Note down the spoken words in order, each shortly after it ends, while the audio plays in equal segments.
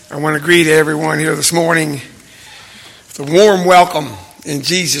I want to greet everyone here this morning with a warm welcome in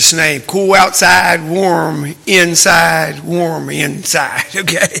Jesus' name. Cool outside, warm inside,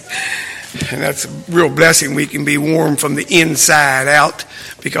 okay? And that's a real blessing. We can be warm from the inside out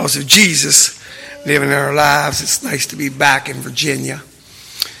because of Jesus living in our lives. It's nice to be back in Virginia.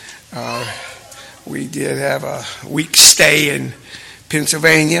 We did have a week stay in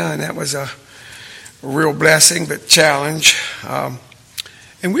Pennsylvania, and that was a real blessing, but challenge.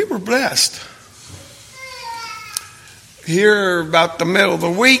 And we were blessed. Here, about the middle of the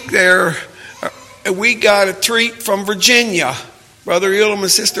week there, we got a treat from Virginia. Brother Elam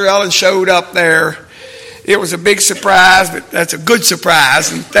and Sister Ellen showed up there. It was a big surprise, but that's a good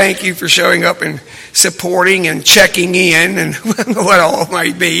surprise. And thank you for showing up and supporting and checking in and what all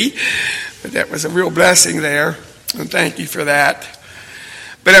might be. But that was a real blessing there, and thank you for that.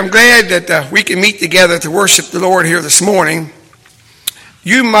 But I'm glad that we can meet together to worship the Lord here this morning.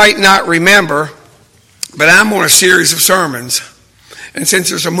 You might not remember, but I'm on a series of sermons. And since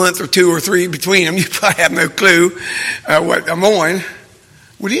there's a month or two or three between them, you probably have no clue what I'm on.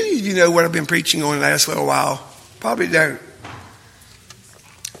 Would any of you know what I've been preaching on the last little while? Probably don't.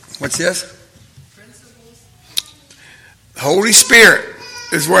 What's this? Principles. Holy Spirit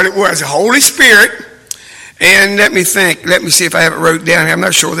is what it was. The Holy Spirit. And let me think. Let me see if I have it wrote down here. I'm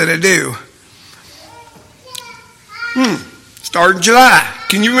not sure that I do. Started in July.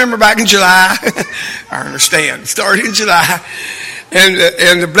 Can you remember back in July? I understand. Started in July.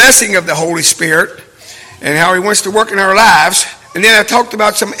 And the blessing of the Holy Spirit and how He wants to work in our lives. And then I talked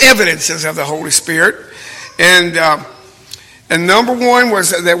about some evidences of the Holy Spirit. And number one was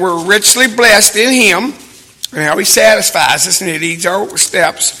that we're richly blessed in Him and how He satisfies us and He leads our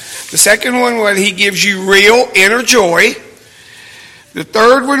steps. The second one was He gives you real inner joy. The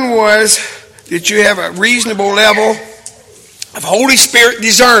third one was that you have a reasonable level of Holy Spirit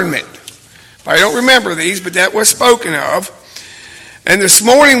discernment. I don't remember these, but that was spoken of. And this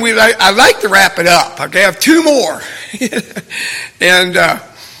morning I'd like to wrap it up. Okay, I have two more,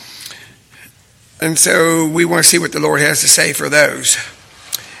 and so we want to see what the Lord has to say for those.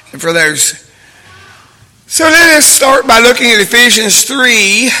 And for those, so let us start by looking at Ephesians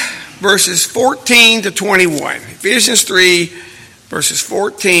 3, verses 14 to 21. Ephesians 3, verses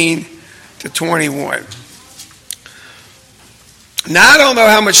 14 to 21. Now, I don't know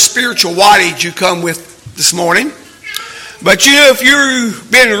how much spiritual wattage you come with this morning, but you know, if you've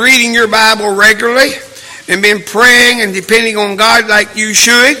been reading your Bible regularly and been praying and depending on God like you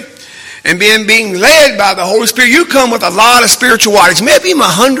should, and being led by the Holy Spirit, you come with a lot of spiritual wattage, maybe even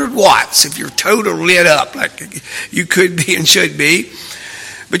 100 watts if you're totally lit up like you could be and should be.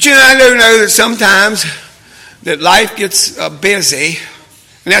 But you know, I do know that sometimes that life gets busy,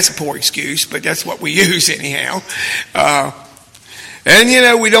 and that's a poor excuse, but that's what we use anyhow. And, you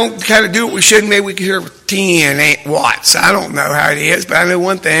know, we don't kind of do what we should. Maybe we could hear 10 watts. I don't know how it is, but I know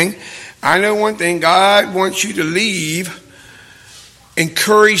one thing. God wants you to leave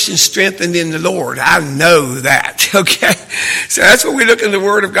encouraged and strengthened in the Lord. I know that, okay? So that's what we look in the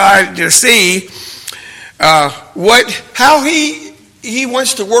Word of God to see how He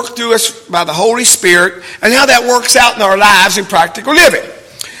wants to work through us by the Holy Spirit and how that works out in our lives in practical living.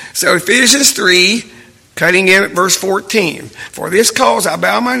 So Ephesians 3, cutting in at verse 14. For this cause I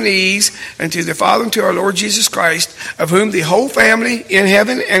bow my knees unto the Father and to our Lord Jesus Christ, of whom the whole family in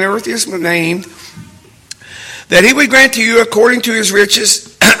heaven and earth is named, that He would grant to you according to His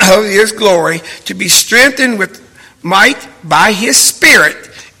riches of His glory to be strengthened with might by His Spirit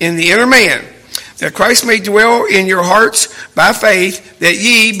in the inner man, that Christ may dwell in your hearts by faith, that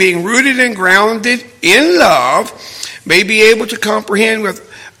ye, being rooted and grounded in love, may be able to comprehend with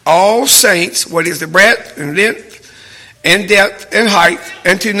all saints what is the breadth and length and depth and height,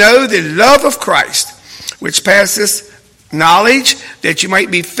 and to know the love of Christ, which passeth knowledge, that you might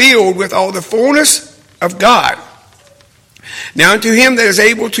be filled with all the fullness of God. Now unto Him that is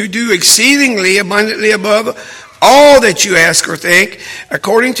able to do exceedingly abundantly above all that you ask or think,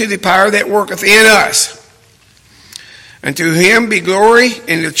 according to the power that worketh in us. And to Him be glory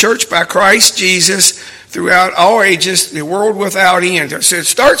in the church by Christ Jesus throughout all ages, the world without end. So it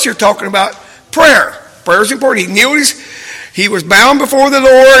starts here talking about prayer. Prayer is important. He was bound before the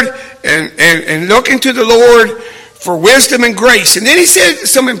Lord and looking to the Lord for wisdom and grace. And then he said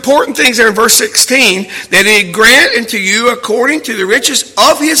some important things there in verse 16, that He grant unto you according to the riches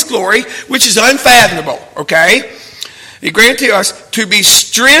of His glory, which is unfathomable, okay? He grant to us to be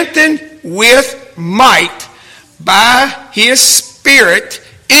strengthened with might by His Spirit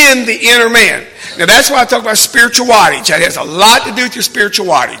in the inner man. Now that's why I talk about spiritual wattage. That has a lot to do with your spiritual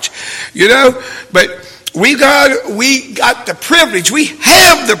wattage. You know, but we got the privilege, we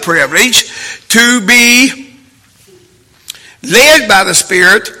have the privilege to be led by the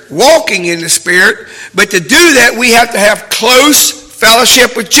Spirit, walking in the Spirit, but to do that we have to have close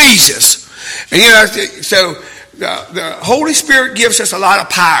fellowship with Jesus. And so the Holy Spirit gives us a lot of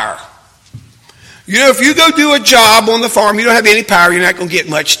power. If you go do a job on the farm, you don't have any power, you're not going to get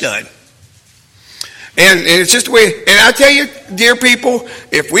much done. And it's just the way, and I tell you, dear people,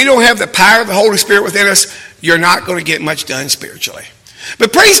 if we don't have the power of the Holy Spirit within us, you're not going to get much done spiritually.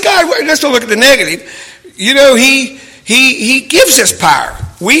 But praise God, let's don't look at the negative. He gives us power.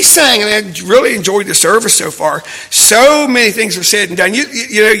 We sang, and I really enjoyed the service so far. So many things are said and done.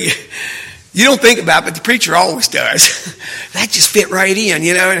 You don't think about it, but the preacher always does. That just fit right in,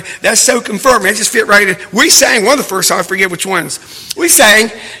 and that's so confirming. That just fit right in. We sang one of the first songs, I forget which ones. We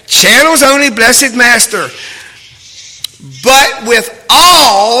sang, "Channels only, blessed Master, but with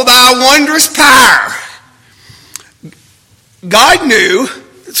all thy wondrous power." God knew,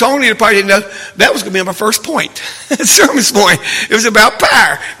 it's only the part I didn't know, that was going to be my first point. Sermon's point. It was about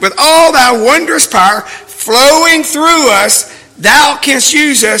power. With all thy wondrous power flowing through us, thou canst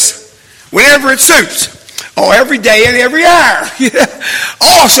use us whenever it suits. Every day and every hour.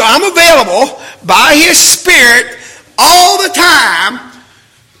 So I'm available by His Spirit all the time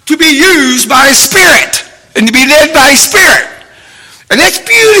to be used by His Spirit and to be led by His Spirit. And that's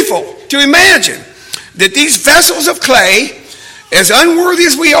beautiful to imagine that these vessels of clay, as unworthy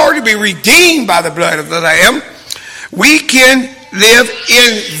as we are to be redeemed by the blood of the Lamb, we can live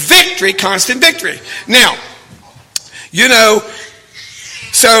in victory, constant victory. Now,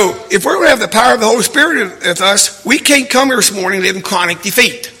 so if we're going to have the power of the Holy Spirit with us, we can't come here this morning and live in chronic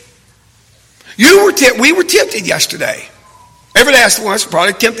defeat. We were tempted yesterday. Every last one of us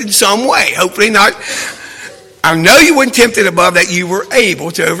probably tempted in some way. Hopefully not. I know you weren't tempted above that you were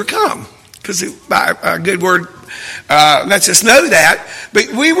able to overcome. Because by a good word lets us know that. But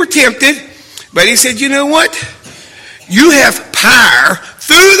we were tempted. But He said, you know what? You have power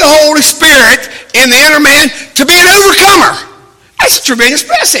through the Holy Spirit in the inner man to be an overcomer. That's a tremendous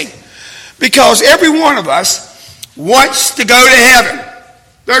blessing. Because every one of us wants to go to heaven.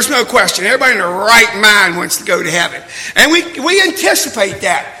 There's no question. Everybody in their right mind wants to go to heaven. And we anticipate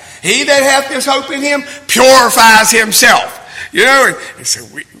that. He that hath this hope in Him purifies himself. And so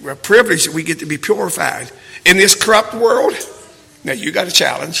we're privileged that we get to be purified. In this corrupt world, now you got a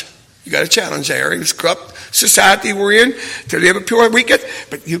challenge. You got a challenge there in this corrupt society we're in to live a pure weekend.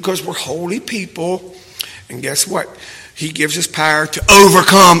 But because we're holy people, and guess what? He gives us power to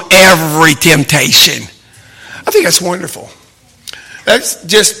overcome every temptation. I think that's wonderful. That's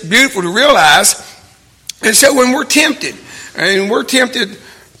just beautiful to realize. And so when we're tempted, and we're tempted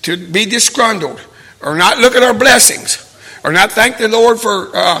to be disgruntled, or not look at our blessings, or not thank the Lord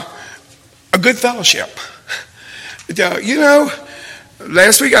for a good fellowship.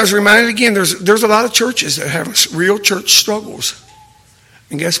 Last week I was reminded again, there's a lot of churches that have real church struggles.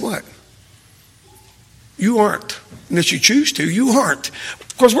 And guess what? You aren't. Unless you choose to, you aren't.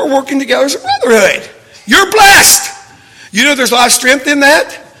 Because we're working together as a brotherhood. You're blessed. There's a lot of strength in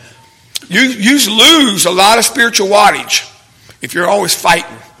that. You lose a lot of spiritual wattage if you're always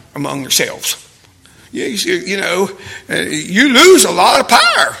fighting among yourselves. You lose a lot of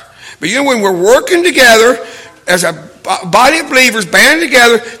power. But when we're working together as a body of believers, banding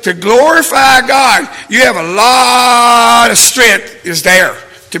together to glorify God, you have a lot of strength is there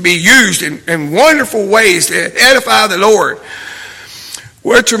to be used in wonderful ways to edify the Lord.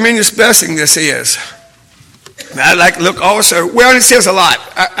 What a tremendous blessing this is. And I'd like to look also, it says a lot.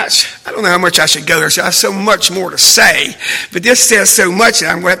 I don't know how much I should go there. So I have so much more to say. But this says so much that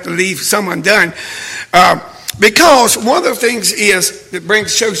I'm going to have to leave some undone. Because one of the things that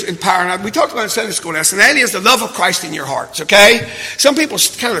shows in power, and we talked about in Sunday school lesson, that is the love of Christ in your hearts, okay? Some people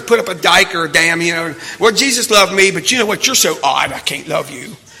kind of put up a dike or a dam, well, Jesus loved me, but you know what, you're so odd, I can't love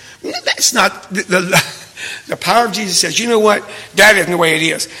you. That's not, the power of Jesus says, you know what, that isn't the way it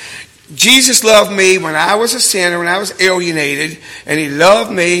is. Jesus loved me when I was a sinner, when I was alienated, and He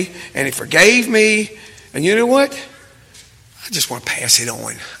loved me, and He forgave me, and you know what? I just want to pass it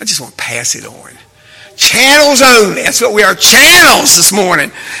on. I just want to pass it on. Channels only. That's what we are, channels this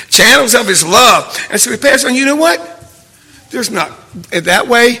morning. Channels of His love. And so we pass on. You know what? There's not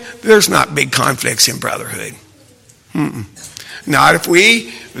big conflicts in brotherhood. Not if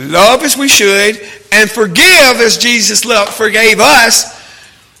we love as we should and forgive as Jesus forgave us.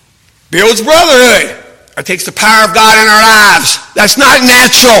 Builds brotherhood. It takes the power of God in our lives. That's not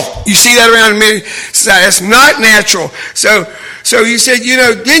natural. You see that around me? That's not natural. So you said,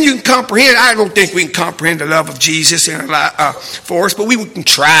 then you can comprehend. I don't think we can comprehend the love of Jesus in our for us, but we can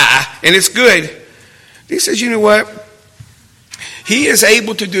try, and it's good He says, you know what? He is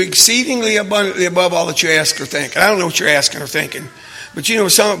able to do exceedingly abundantly above all that you ask or think. And I don't know what you're asking or thinking. But you know,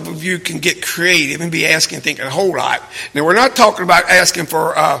 some of you can get creative and be asking and thinking a whole lot. Now, we're not talking about asking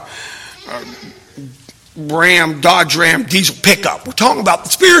for Dodge Ram diesel pickup. We're talking about the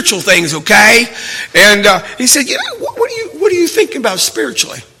spiritual things, okay? And he said, you know, what are you thinking about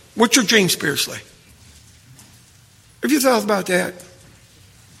spiritually? What's your dream spiritually? Have you thought about that?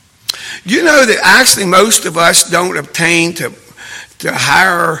 You know that actually most of us don't obtain to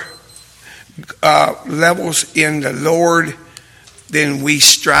higher levels in the Lord than we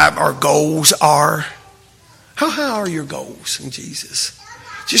strive our goals are. How high are your goals in Jesus?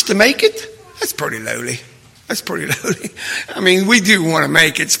 Just to make it? That's pretty lowly. That's pretty lowly. I mean, we do want to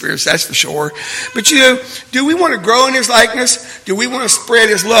make it spiritual, that's for sure. But you know, do we want to grow in His likeness? Do we want to spread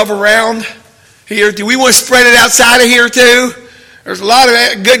His love around here? Do we want to spread it outside of here too? There's a lot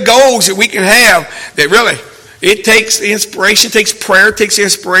of good goals that we can have that really, it takes inspiration, it takes prayer, it takes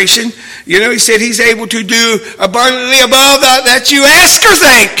inspiration. You know, He said He's able to do abundantly above that you ask or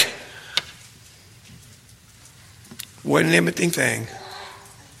think. One limiting thing.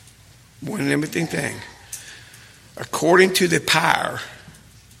 One limiting thing. According to the power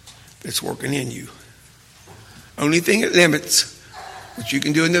that's working in you. Only thing that limits what you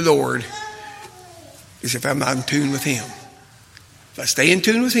can do in the Lord is if I'm not in tune with Him. If I stay in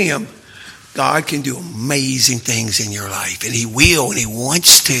tune with Him, God can do amazing things in your life. And He will, and He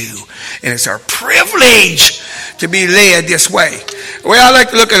wants to. And it's our privilege to be led this way. Well, I'd like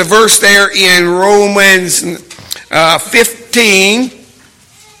to look at a verse there in Romans 15,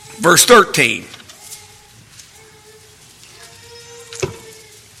 verse 13.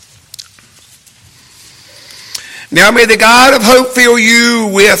 Now may the God of hope fill you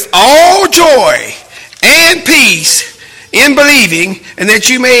with all joy and peace in believing, and that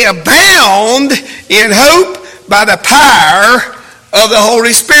you may abound in hope by the power of the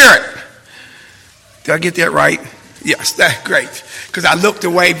Holy Spirit. Did I get that right? Yes, that's great. Because I looked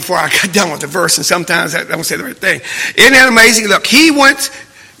away before I got done with the verse, and sometimes I don't say the right thing. Isn't that amazing? Look, He wants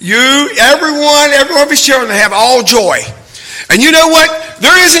you, every one of His children to have all joy. And you know what?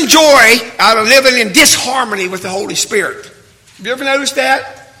 There isn't joy out of living in disharmony with the Holy Spirit. Have you ever noticed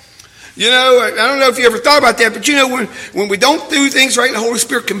that? You know, I don't know if you ever thought about that, but you know, when we don't do things right and the Holy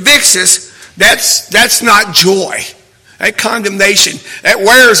Spirit convicts us, that's not joy. That condemnation, that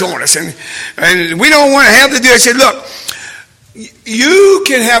wears on us. And we don't want to have to do it. I said, look, you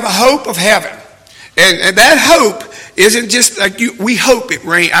can have a hope of heaven. And that hope isn't just like we hope it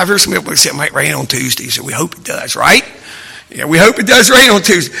rains. I've heard some people say it might rain on Tuesday, so we hope it does, right? Yeah, we hope it does rain on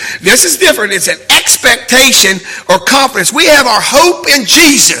Tuesday. This is different. It's an expectation or confidence. We have our hope in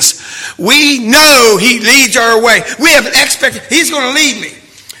Jesus. We know He leads our way. We have an expectation. He's going to lead me.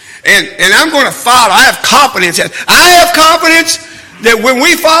 And I'm going to follow. I have confidence that when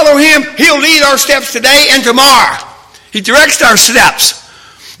we follow Him, He'll lead our steps today and tomorrow. He directs our steps.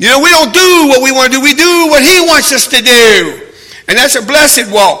 You know, we don't do what we want to do. We do what He wants us to do. And that's a blessed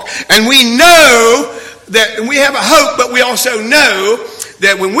walk. And we know that we have a hope, but we also know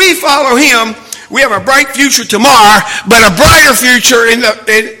that when we follow Him, we have a bright future tomorrow, but a brighter future in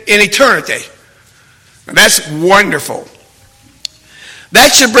eternity. And that's wonderful.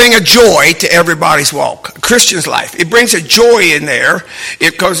 That should bring a joy to everybody's walk, a Christian's life. It brings a joy in there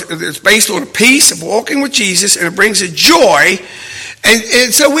because it's based on a peace of walking with Jesus, and it brings a joy.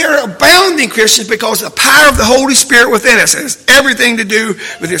 And so we are abounding Christians because of the power of the Holy Spirit within us. It has everything to do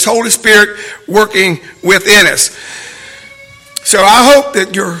with His Holy Spirit working within us. So I hope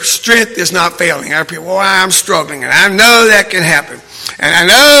that your strength is not failing. I people, well, I'm struggling, and I know that can happen. And I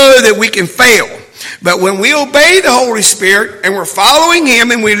know that we can fail. But when we obey the Holy Spirit and we're following Him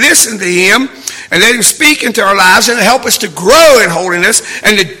and we listen to Him and let Him speak into our lives and help us to grow in holiness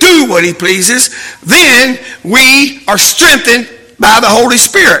and to do what He pleases, then we are strengthened by the Holy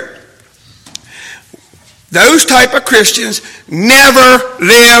Spirit. Those type of Christians never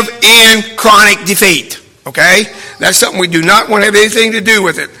live in chronic defeat. Okay? That's something we do not want to have anything to do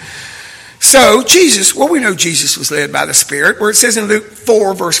with it. So, Jesus, well, we know Jesus was led by the Spirit, where it says in Luke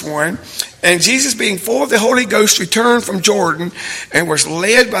 4, verse 1, and Jesus, being full of the Holy Ghost, returned from Jordan and was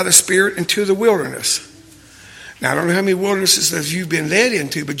led by the Spirit into the wilderness. Now, I don't know how many wildernesses you've been led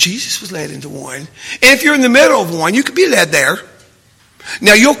into, but Jesus was led into one. And if you're in the middle of one, you could be led there.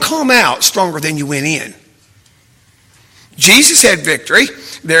 Now, you'll come out stronger than you went in. Jesus had victory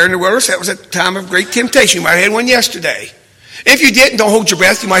there in the wilderness. That was a time of great temptation. You might have had one yesterday. If you didn't, don't hold your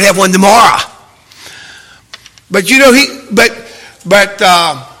breath. You might have one tomorrow. But you know, the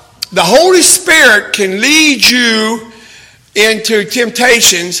Holy Spirit can lead you into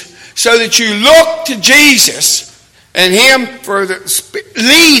temptations so that you look to Jesus and him for the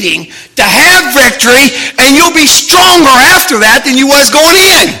leading to have victory, and you'll be stronger after that than you was going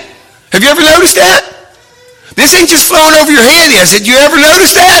in. Have you ever noticed that? This ain't just flowing over your head, is it? You ever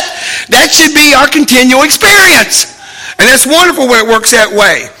notice that? That should be our continual experience. And that's wonderful when it works that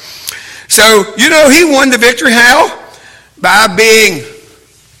way. So, he won the victory how? By being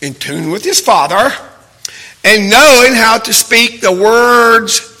in tune with his Father and knowing how to speak the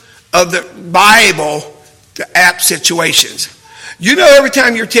words of the Bible to apt situations. Every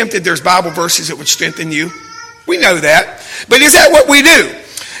time you're tempted, there's Bible verses that would strengthen you. We know that. But is that what we do?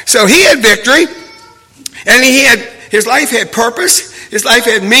 So he had victory, and his life had purpose, his life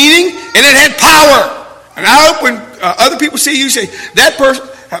had meaning, and it had power. And I hope when other people see you say, that person,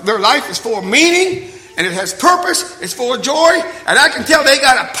 their life is full of meaning, and it has purpose, it's full of joy, and I can tell they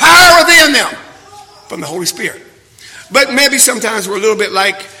got a power within them from the Holy Spirit. But maybe sometimes we're a little bit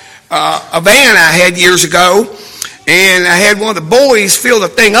like a van I had years ago, and I had one of the boys fill the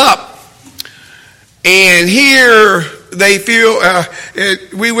thing up, and here they feel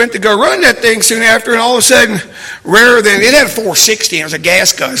we went to go run that thing soon after, and all of a sudden, rather than it had a 460, it was a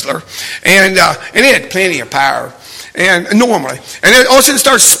gas guzzler, and it had plenty of power, and normally, and then all of a sudden it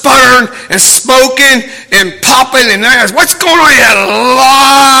starts sputtering and smoking and popping, and I was, what's going on? It had a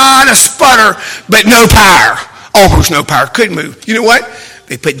lot of sputter, but no power, almost no power, couldn't move. You know what?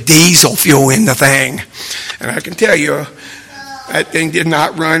 They put diesel fuel in the thing. And I can tell you, that thing did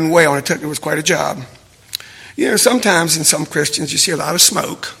not run well. And it was quite a job. Sometimes in some Christians, you see a lot of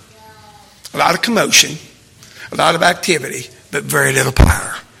smoke, a lot of commotion, a lot of activity, but very little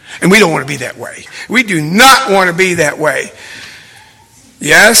power. And we don't want to be that way. We do not want to be that way.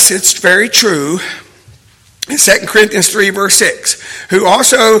 Yes, it's very true. In 2 Corinthians 3, verse 6, who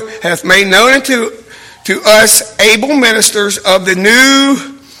also hath made known unto us able ministers of the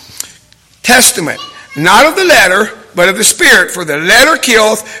New Testament, not of the letter, but of the Spirit. For the letter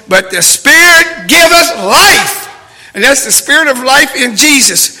killeth, but the Spirit giveth life. And that's the Spirit of life in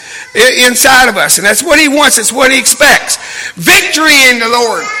Jesus inside of us. And that's what he wants. It's what he expects. Victory in the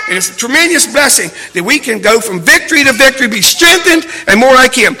Lord. And it's a tremendous blessing that we can go from victory to victory, be strengthened, and more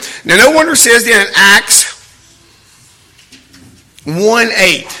like him. Now, no wonder it says in Acts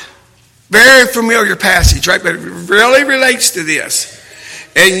 1:8. Very familiar passage, right? But it really relates to this.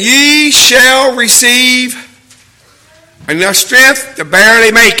 And ye shall receive enough strength to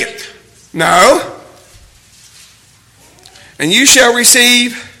barely make it. No. And you shall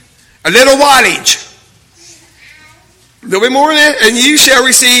receive a little wattage. A little bit more than that. And you shall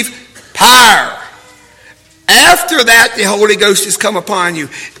receive power. After that, the Holy Ghost has come upon you.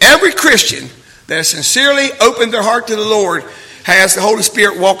 Every Christian that has sincerely opened their heart to the Lord has the Holy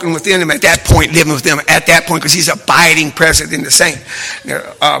Spirit walking within them at that point, living with them at that point, because he's abiding present in the saint.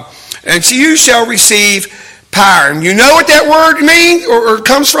 And so you shall receive power. And you know what that word means, or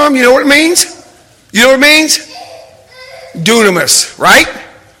comes from? You know what it means? You know what it means? Dunamis, right?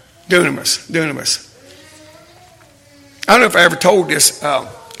 Dunamis. I don't know if I ever told this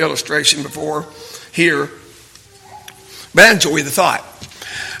illustration before here, but I enjoy the thought.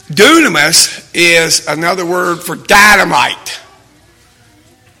 Dunamis is another word for dynamite.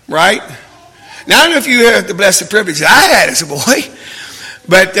 Right? Now, I don't know if you had the blessed privilege that I had as a boy,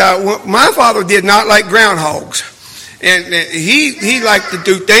 but my father did not like groundhogs. And he liked to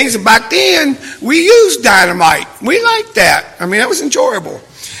do things, and back then, we used dynamite. We liked that. I mean, that was enjoyable.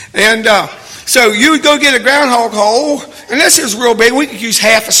 And so you would go get a groundhog hole, and this is real big. We could use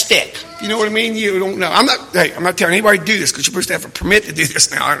half a stick. You know what I mean? You don't know. I'm not telling anybody to do this, because you're supposed to have a permit to do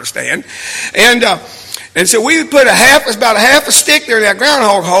this now, I understand. And so we would put about a half a stick there in that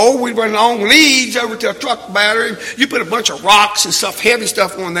groundhog hole. We'd run long leads over to a truck battery. You put a bunch of rocks and stuff, heavy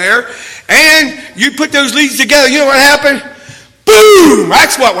stuff on there. And you put those leads together. You know what happened? Boom!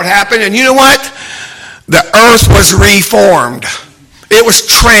 That's what would happen. And you know what? The earth was reformed. It was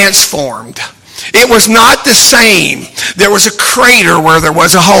transformed. It was not the same. There was a crater where there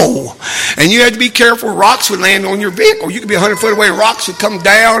was a hole. And you had to be careful. Rocks would land on your vehicle. You could be 100 foot away and rocks would come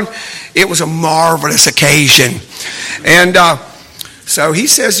down. It was a marvelous occasion. And so he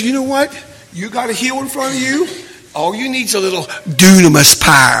says, you know what? You got a hill in front of you. All you need is a little dunamis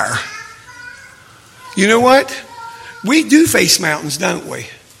power. You know what? We do face mountains, don't we?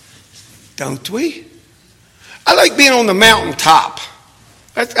 Don't we? I like being on the mountaintop.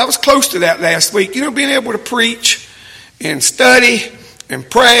 I was close to that last week. You know, being able to preach and study and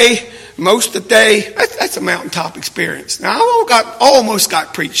pray most of the day, that's a mountaintop experience. Now, I almost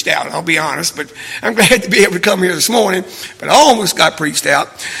got preached out, I'll be honest, but I'm glad to be able to come here this morning, but I almost got preached out.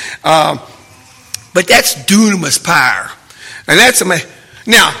 But that's dunamis power. And that's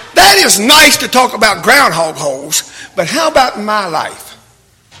Now, that is nice to talk about groundhog holes, but how about in my life?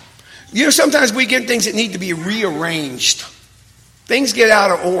 You know, sometimes we get things that need to be rearranged. Things get out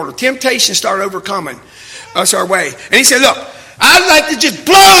of order. Temptations start overcoming us our way. And he said, look, I'd like to just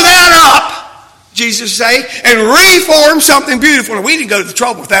blow that up, Jesus say, and reform something beautiful. And we didn't go to the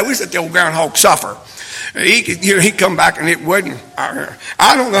trouble with that. We just let the old groundhog suffer. He'd come back and it wouldn't.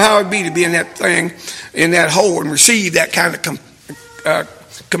 I don't know how it'd be to be in that thing, in that hole, and receive that kind of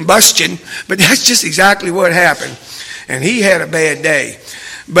combustion, but that's just exactly what happened. And he had a bad day.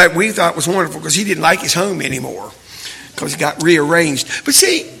 But we thought it was wonderful because he didn't like his home anymore because he got rearranged. But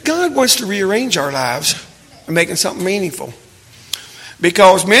see, God wants to rearrange our lives and make it something meaningful.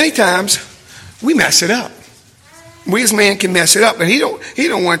 Because many times we mess it up. We as man can mess it up, but he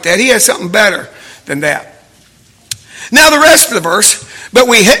don't want that. He has something better than that. Now the rest of the verse, but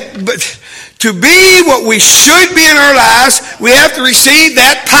to be what we should be in our lives, we have to receive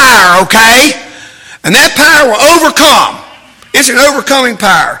that power, okay? And that power will overcome. It's an overcoming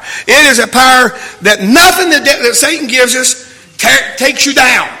power. It is a power that nothing that Satan gives us takes you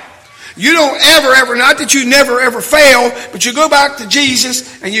down. You don't ever, not that you never ever fail, but you go back to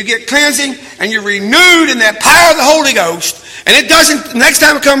Jesus and you get cleansing and you're renewed in that power of the Holy Ghost. And it doesn't, next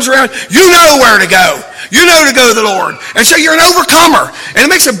time it comes around, you know where to go. You know to go to the Lord. And so you're an overcomer. And it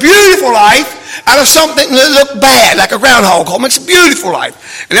makes a beautiful life out of something that looked bad, like a groundhog hole. It makes a beautiful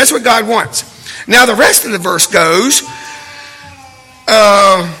life. And that's what God wants. Now the rest of the verse goes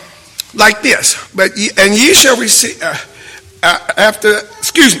like this. And ye shall receive,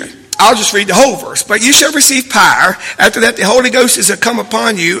 I'll just read the whole verse. But you shall receive power. After that the Holy Ghost is come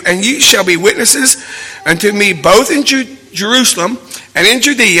upon you, and you shall be witnesses unto me both in Jerusalem and in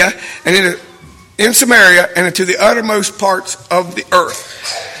Judea and in Samaria and into the uttermost parts of the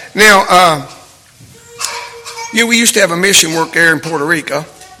earth. Now, we used to have a mission work there in Puerto Rico.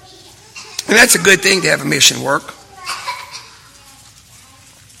 And that's a good thing to have a mission work.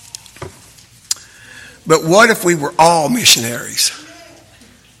 But what if we were all missionaries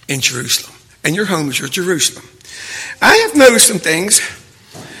in Jerusalem? And your home is your Jerusalem. I have noticed some things.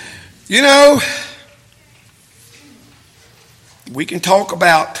 You know, we can talk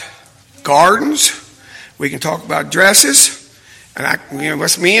about gardens. We can talk about dresses. And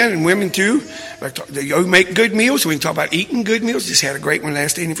us men and women too. They make good meals. We can talk about eating good meals. Just had a great one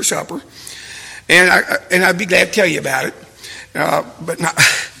last evening for supper. And I'd be glad to tell you about it. But not...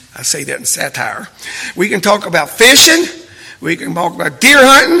 I say that in satire. We can talk about fishing. We can talk about deer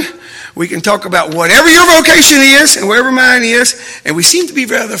hunting. We can talk about whatever your vocation is and whatever mine is. And we seem to be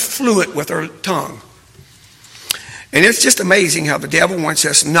rather fluent with our tongue. And it's just amazing how the devil wants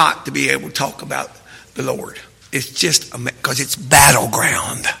us not to be able to talk about the Lord. It's just because it's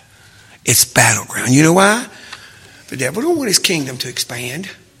battleground. It's battleground. You know why? The devil don't want his kingdom to expand.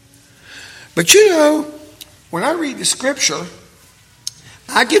 But you know, when I read the scripture,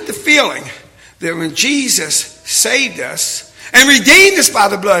 I get the feeling that when Jesus saved us and redeemed us by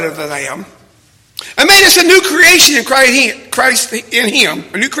the blood of the Lamb and made us a new creation in Christ in Him,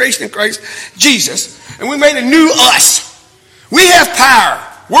 a new creation in Christ Jesus, and we made a new us. We have power.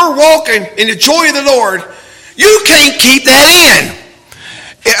 We're walking in the joy of the Lord. You can't keep that in.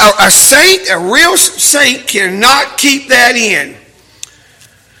 A saint, a real saint, cannot keep that in.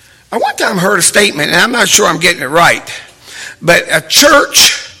 I one time heard a statement, and I'm not sure I'm getting it right. But a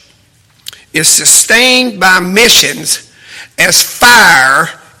church is sustained by missions as fire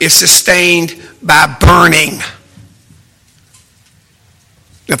is sustained by burning.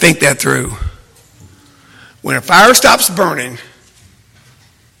 Now think that through. When a fire stops burning,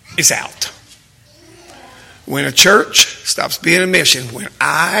 it's out. When a church stops being a mission, when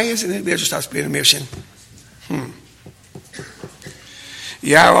I as an individual stops being a mission,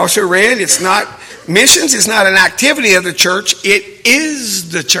 Yeah, I also read missions is not an activity of the church, it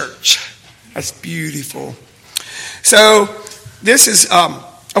is the church. That's beautiful. So this is a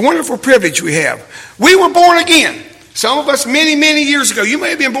wonderful privilege we have. We were born again. Some of us many, many years ago. You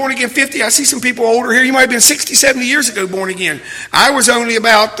may have been born again 50. I see some people older here. You might have been 60, 70 years ago born again. I was only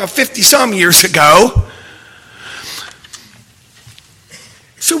about 50-some years ago.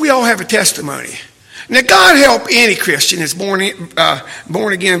 So we all have a testimony. Now, God help any Christian that's born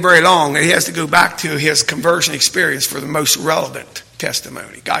again very long, that he has to go back to his conversion experience for the most relevant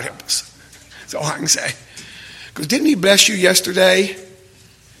testimony. God help us. That's all I can say. Because didn't he bless you yesterday?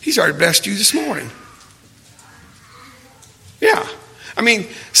 He's already blessed you this morning. Yeah. I mean,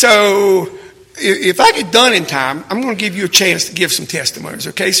 so if I get done in time, I'm going to give you a chance to give some testimonies,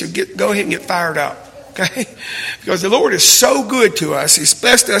 okay? So go ahead and get fired up, okay? Because the Lord is so good to us. He's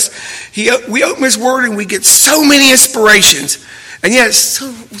blessed us. We open his word and we get so many inspirations And yet it's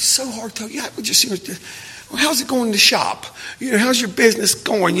so hard to, yeah, we just, well, how's it going in the shop? How's your business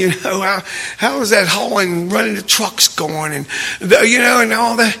going? How is that hauling, running the trucks going? And, and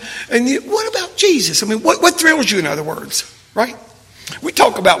all that. And what about Jesus? I mean, what thrills you, in other words, right? We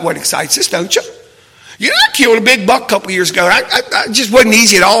talk about what excites us, don't you? I killed a big buck a couple years ago. I just wasn't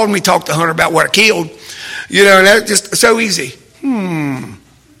easy at all when we talked to Hunter about what I killed. And that's just so easy.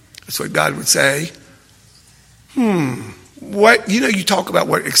 That's what God would say. What, you talk about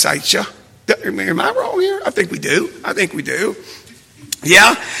what excites you. Am I wrong here? I think we do.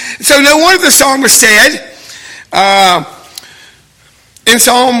 Yeah. So no wonder the psalmist said in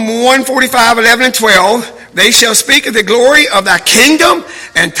Psalm 145, 11 and 12, they shall speak of the glory of thy kingdom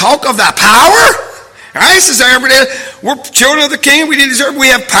and talk of thy power. All right, this is every day. We're children of the King. We deserve. We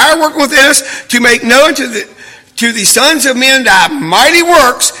have power working within us to make known to the sons of men thy mighty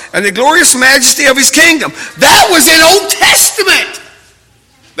works and the glorious majesty of his kingdom. That was in Old Testament.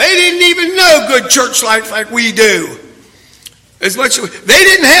 They didn't even know good church life like we do. They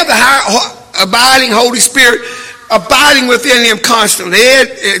didn't have the abiding Holy Spirit abiding within them constantly.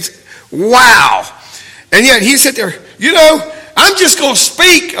 Wow. And yet he said there, I'm just going to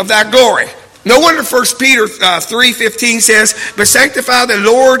speak of thy glory. No wonder 1 Peter 3:15 says, but sanctify the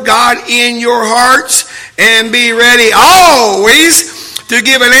Lord God in your hearts and be ready always to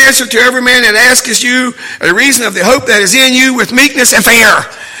give an answer to every man that asketh you the reason of the hope that is in you with meekness and fear.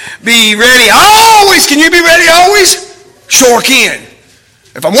 Be ready always. Can you be ready always? Sure can.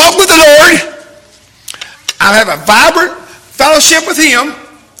 If I'm walking with the Lord, I have a vibrant fellowship with him.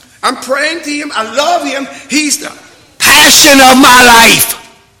 I'm praying to him. I love him. He's the passion of my life.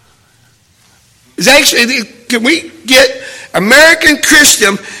 Can we get American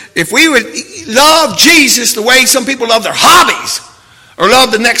Christian, if we would love Jesus the way some people love their hobbies or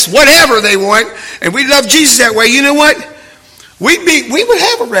love the next whatever they want, and we love Jesus that way, you know what? We would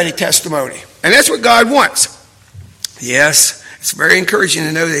have a ready testimony. And that's what God wants. Yes, it's very encouraging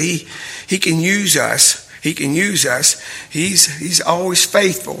to know that he can use us. He can use us. He's always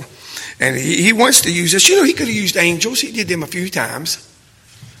faithful. And he wants to use us. He could have used angels. He did them a few times.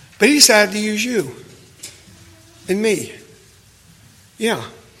 But he decided to use you and me. Yeah.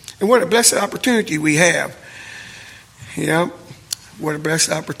 And what a blessed opportunity we have. Yeah. What a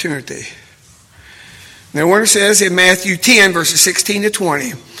blessed opportunity. Now, what it says in Matthew 10, verses 16 to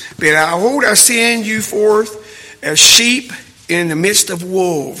 20. Behold, I send you forth as sheep in the midst of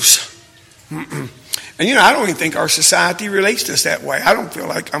wolves. And I don't even think our society relates to us that way. I don't feel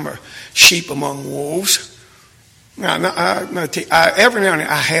like I'm a sheep among wolves. Every now and then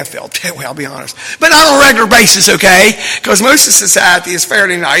I have felt that way, I'll be honest. But not on a regular basis, okay? Because most of society is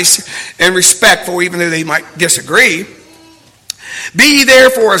fairly nice and respectful, even though they might disagree. Be ye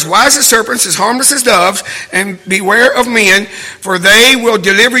therefore as wise as serpents, as harmless as doves, and beware of men, for they will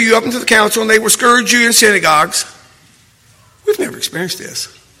deliver you up into the council, and they will scourge you in synagogues. We've never experienced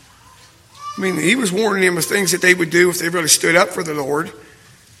this. I mean, he was warning them of things that they would do if they really stood up for the Lord.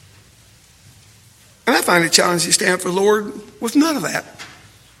 And I find it challenging to stand for the Lord with none of that.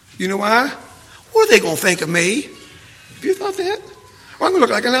 You know why? What are they going to think of me? Have you thought that? Well, I'm going to look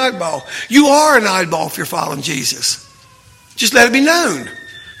like an oddball. You are an oddball if you're following Jesus. Just let it be known.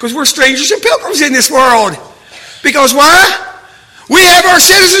 Because we're strangers and pilgrims in this world. Because why? We have our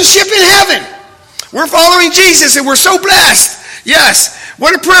citizenship in heaven. We're following Jesus and we're so blessed. Yes,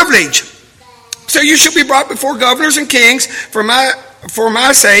 what a privilege. So you shall be brought before governors and kings for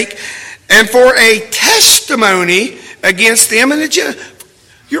my sake, and for a testimony against them. And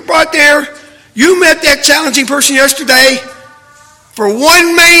you're brought there. You met that challenging person yesterday for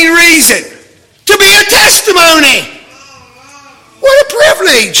one main reason: to be a testimony. What a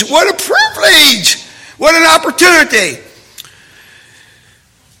privilege! What a privilege! What an opportunity!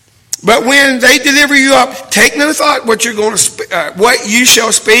 But when they deliver you up, take no thought what you're going to what you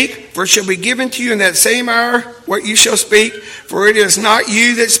shall speak, for it shall be given to you in that same hour what you shall speak. For it is not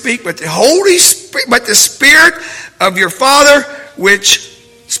you that speak, but the Holy Spirit, but the Spirit of your Father which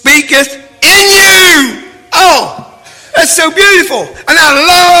speaketh in you. Oh, that's so beautiful, and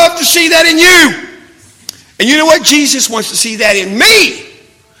I love to see that in you. And you know what? Jesus wants to see that in me.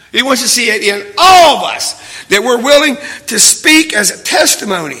 He wants to see it in all of us, that we're willing to speak as a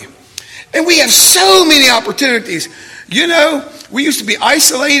testimony. And we have so many opportunities. We used to be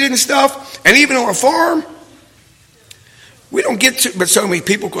isolated and stuff. And even on a farm, we don't get to but so many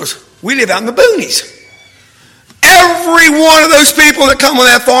people because we live out in the boonies. Every one of those people that come on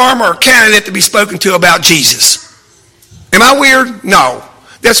that farm are a candidate to be spoken to about Jesus. Am I weird? No.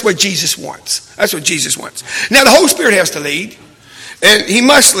 That's what Jesus wants. That's what Jesus wants. Now, the Holy Spirit has to lead. And he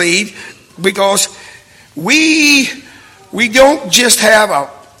must lead because we we don't just have a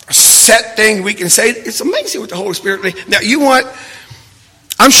set thing we can say. It's amazing what the Holy Spirit does. Now, you want,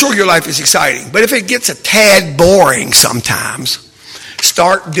 I'm sure your life is exciting, but if it gets a tad boring sometimes,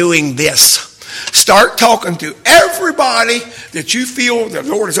 start doing this. Start talking to everybody that you feel the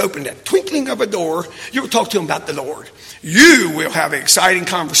Lord has opened that twinkling of a door. You'll talk to them about the Lord. You will have exciting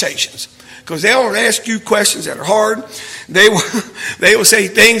conversations because they'll ask you questions that are hard. They will say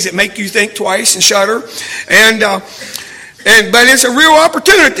things that make you think twice and shudder. But it's a real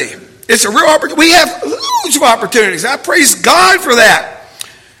opportunity. It's a real opportunity. We have loads of opportunities. I praise God for that.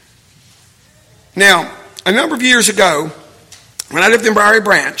 Now, a number of years ago, when I lived in Bowery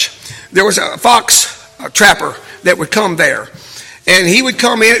Branch, there was a fox trapper that would come there. And he would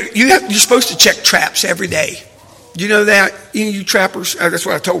come in. You're supposed to check traps every day. Do you know that? You trappers? That's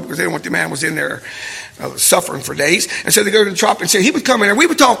what I told them because they didn't want the man was in there suffering for days. And so they go to the trap and say, he would come in there. We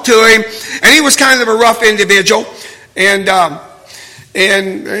would talk to him. And he was kind of a rough individual. And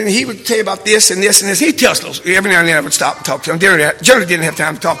he would tell you about this and this and this. He'd tell us every now and then I would stop and talk to him. Generally didn't have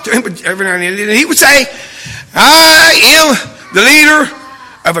time to talk to him, but every now and then he would say, I am the leader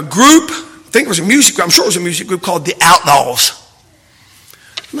of a group. I think it was a music group. I'm sure it was a music group called the Outlaws.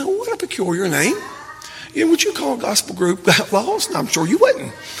 Now, what a peculiar name. Would you call a gospel group Outlaws? No, I'm sure you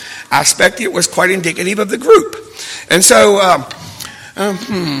wouldn't. I expect it was quite indicative of the group. And so,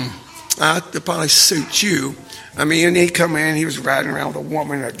 it probably suits you. I mean, and he'd come in, he was riding around with a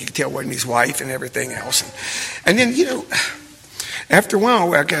woman that you could tell wasn't his wife and everything else. And then, after a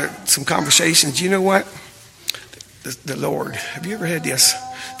while, I got some conversations. You know what? The Lord, have you ever had this?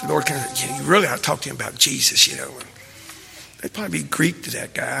 The Lord kind of, you really ought to talk to him about Jesus, They'd probably be Greek to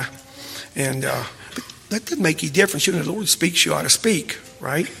that guy. And, but that doesn't make any difference. The Lord speaks, you ought to speak,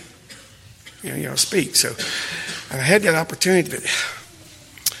 right? You ought to speak. So, and I had that opportunity, but,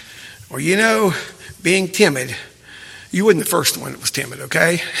 being timid, you wasn't the first one that was timid,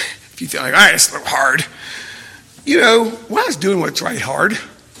 okay? If you feel like, all right, it's a little hard. Why is doing what's right hard?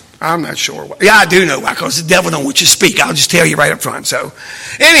 I'm not sure. Yeah, I do know why, because the devil don't want you to speak. I'll just tell you right up front. So,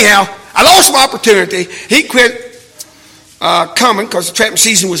 anyhow, I lost my opportunity. He quit coming because the trapping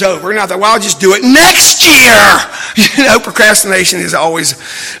season was over. And I thought, well, I'll just do it next year. Procrastination is always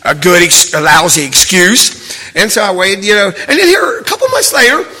a lousy excuse. And so I waited, And then here, a couple months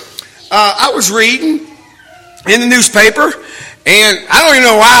later, I was reading in the newspaper, and I don't even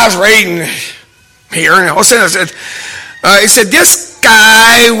know why I was reading here. And all of a sudden it said this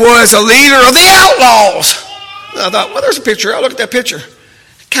guy was a leader of the Outlaws. And I thought, well, there's a picture. I look at that picture.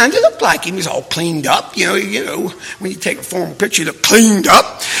 It kind of looked like him. He was all cleaned up. When you take a formal picture, you look cleaned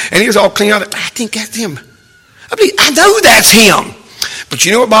up. And he was all cleaned up. I think that's him. I know that's him. But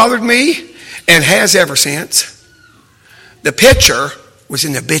you know what bothered me? And has ever since? The picture was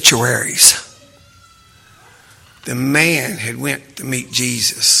in the obituaries. The man had went to meet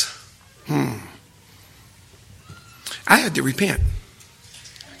Jesus. I had to repent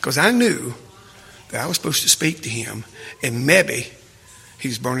because I knew that I was supposed to speak to him, and maybe he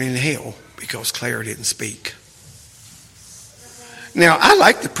was burning in hell because Clair didn't speak. Now, I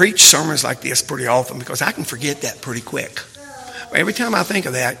like to preach sermons like this pretty often because I can forget that pretty quick. Every time I think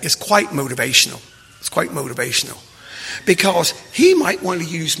of that, it's quite motivational. It's quite motivational. Because he might want to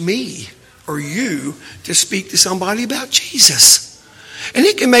use me or you to speak to somebody about Jesus. And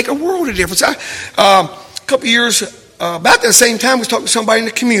it can make a world of difference. A couple of years, about the same time, I was talking to somebody in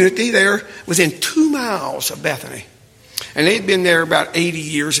the community there within 2 miles of Bethany. And they'd been there about 80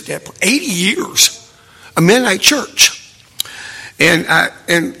 years at that point. 80 years. A Mennonite church. And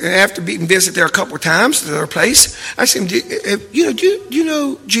after being visited there a couple of times to their place, I said, do you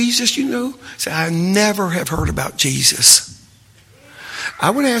know Jesus? I said, I never have heard about Jesus.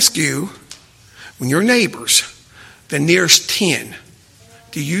 I would ask you, when your neighbors, the nearest 10,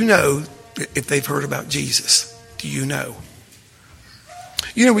 do you know if they've heard about Jesus? Do you know?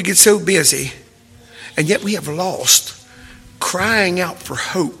 We get so busy, and yet we have lost crying out for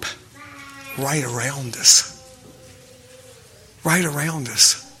hope right around us. Right around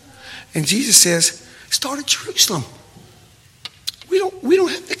us. And Jesus says, start at Jerusalem. We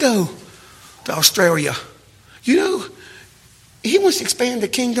don't have to go to Australia. He wants to expand the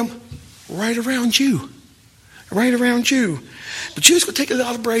kingdom right around you. Right around you. But it's going to take a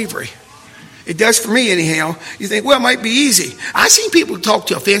lot of bravery. It does for me anyhow. You think, well, it might be easy. I've seen people talk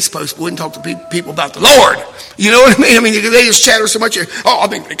to a fence post but wouldn't talk to people about the Lord. You know what I mean? They just chatter so much. I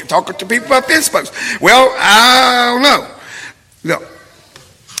think they can talk to people about fence posts. Well, I don't know. No.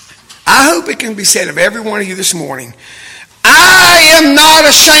 I hope it can be said of every one of you this morning, I am not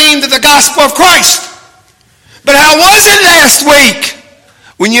ashamed of the gospel of Christ. But how was it last week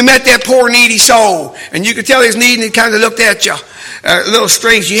When you met that poor needy soul, and you could tell he was needy, and he kind of looked at you a little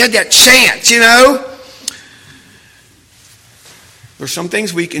strange. You had that chance, you know. There's some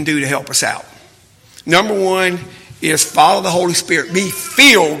things we can do to help us out. Number one is follow the Holy Spirit. Be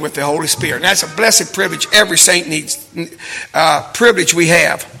filled with the Holy Spirit. And that's a blessed privilege every saint needs, privilege we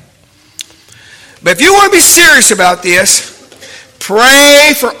have. But if you want to be serious about this,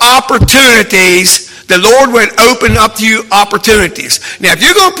 pray for opportunities. The Lord would open up to you opportunities. Now, if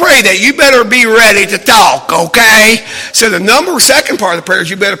you're going to pray that, you better be ready to talk, okay? So the second part of the prayer is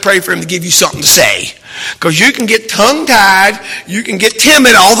you better pray for him to give you something to say. Because you can get tongue-tied, you can get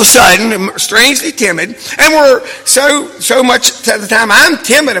timid all of a sudden, strangely timid. And we're so much at the time, I'm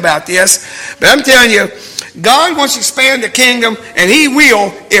timid about this. But I'm telling you, God wants to expand the kingdom, and he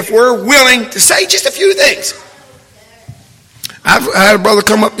will if we're willing to say just a few things. I've had a brother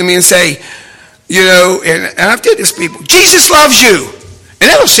come up to me and say, you know, and I've did this to people, Jesus loves you. And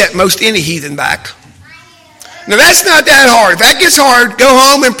that'll set most any heathen back. Now, that's not that hard. If that gets hard, go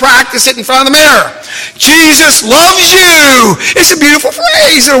home and practice it in front of the mirror. Jesus loves you. It's a beautiful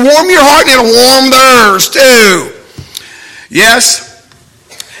phrase. It'll warm your heart and it'll warm theirs too. Yes.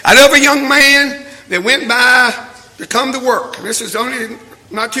 I know of a young man that went by to come to work. This was only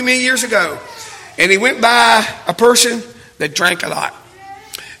not too many years ago. And he went by a person that drank a lot.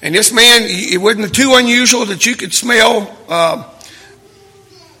 And this man, it wasn't too unusual that you could smell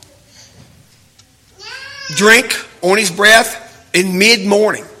drink on his breath in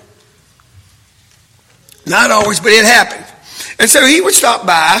mid-morning. Not always, but it happened. And so he would stop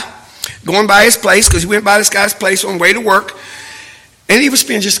by, going by his place, because he went by this guy's place on the way to work, and he would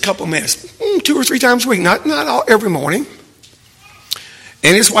spend just a couple of minutes, 2 or 3 times a week, not every morning.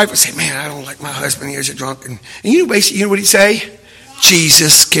 And his wife would say, man, I don't like my husband, he's a drunk. And you know what he'd say?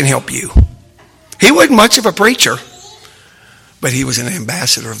 Jesus can help you. He wasn't much of a preacher, but he was an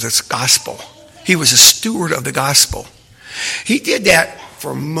ambassador of this gospel. He was a steward of the gospel. He did that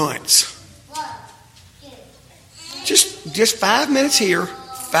for months. Just 5 minutes here,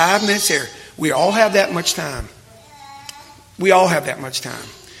 5 minutes there. We all have that much time. We all have that much time.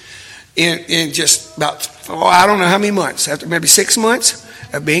 In just about, I don't know how many months, after maybe 6 months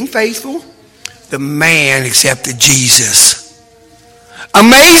of being faithful, the man accepted Jesus.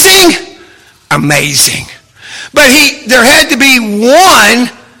 Amazing? Amazing. But there had to be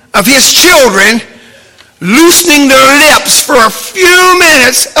one of his children loosening their lips for a few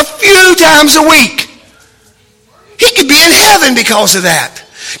minutes, a few times a week. He could be in heaven because of that.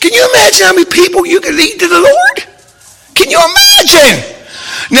 Can you imagine how many people you could lead to the Lord? Can you imagine?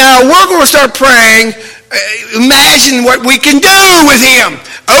 Now, we're going to start praying. Imagine what we can do with him.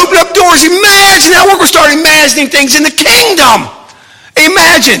 Open up doors. Imagine how we're going to start imagining things in the kingdom.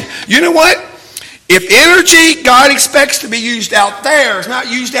 Imagine. You know what? If energy God expects to be used out there is not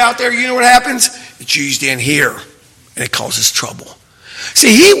used out there, you know what happens? It's used in here, and it causes trouble.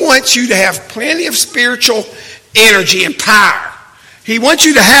 See, he wants you to have plenty of spiritual energy and power. He wants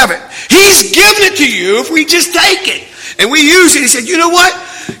you to have it. He's given it to you if we just take it and we use it. He said, you know what?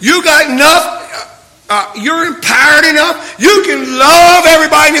 You got enough. You're empowered enough. You can love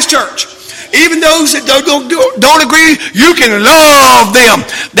everybody in this church. Even those that don't agree, you can love them.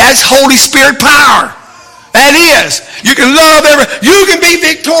 That's Holy Spirit power. That is. You can love you can be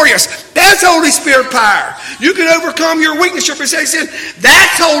victorious. That's Holy Spirit power. You can overcome your weakness, your sin.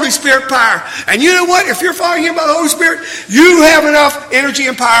 That's Holy Spirit power. And you know what? If you're following him by the Holy Spirit, you have enough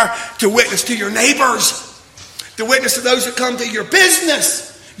energy and power to witness to your neighbors, to witness to those that come to your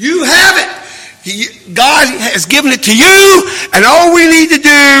business. You have it. God has given it to you, and all we need to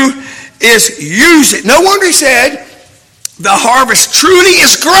do is use it. No wonder he said, the harvest truly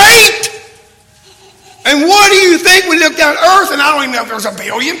is great. And what do you think when you look down earth, and I don't even know if there's a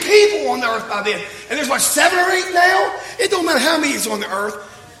billion people on the earth by then, and there's what, 7 or 8 now? It don't matter how many is on the earth.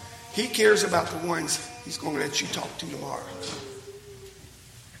 He cares about the ones he's going to let you talk to tomorrow.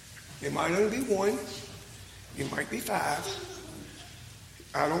 It might only be 1. It might be 5.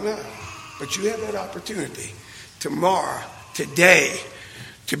 I don't know. But you have that opportunity tomorrow, today,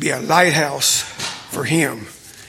 to be a lighthouse for him.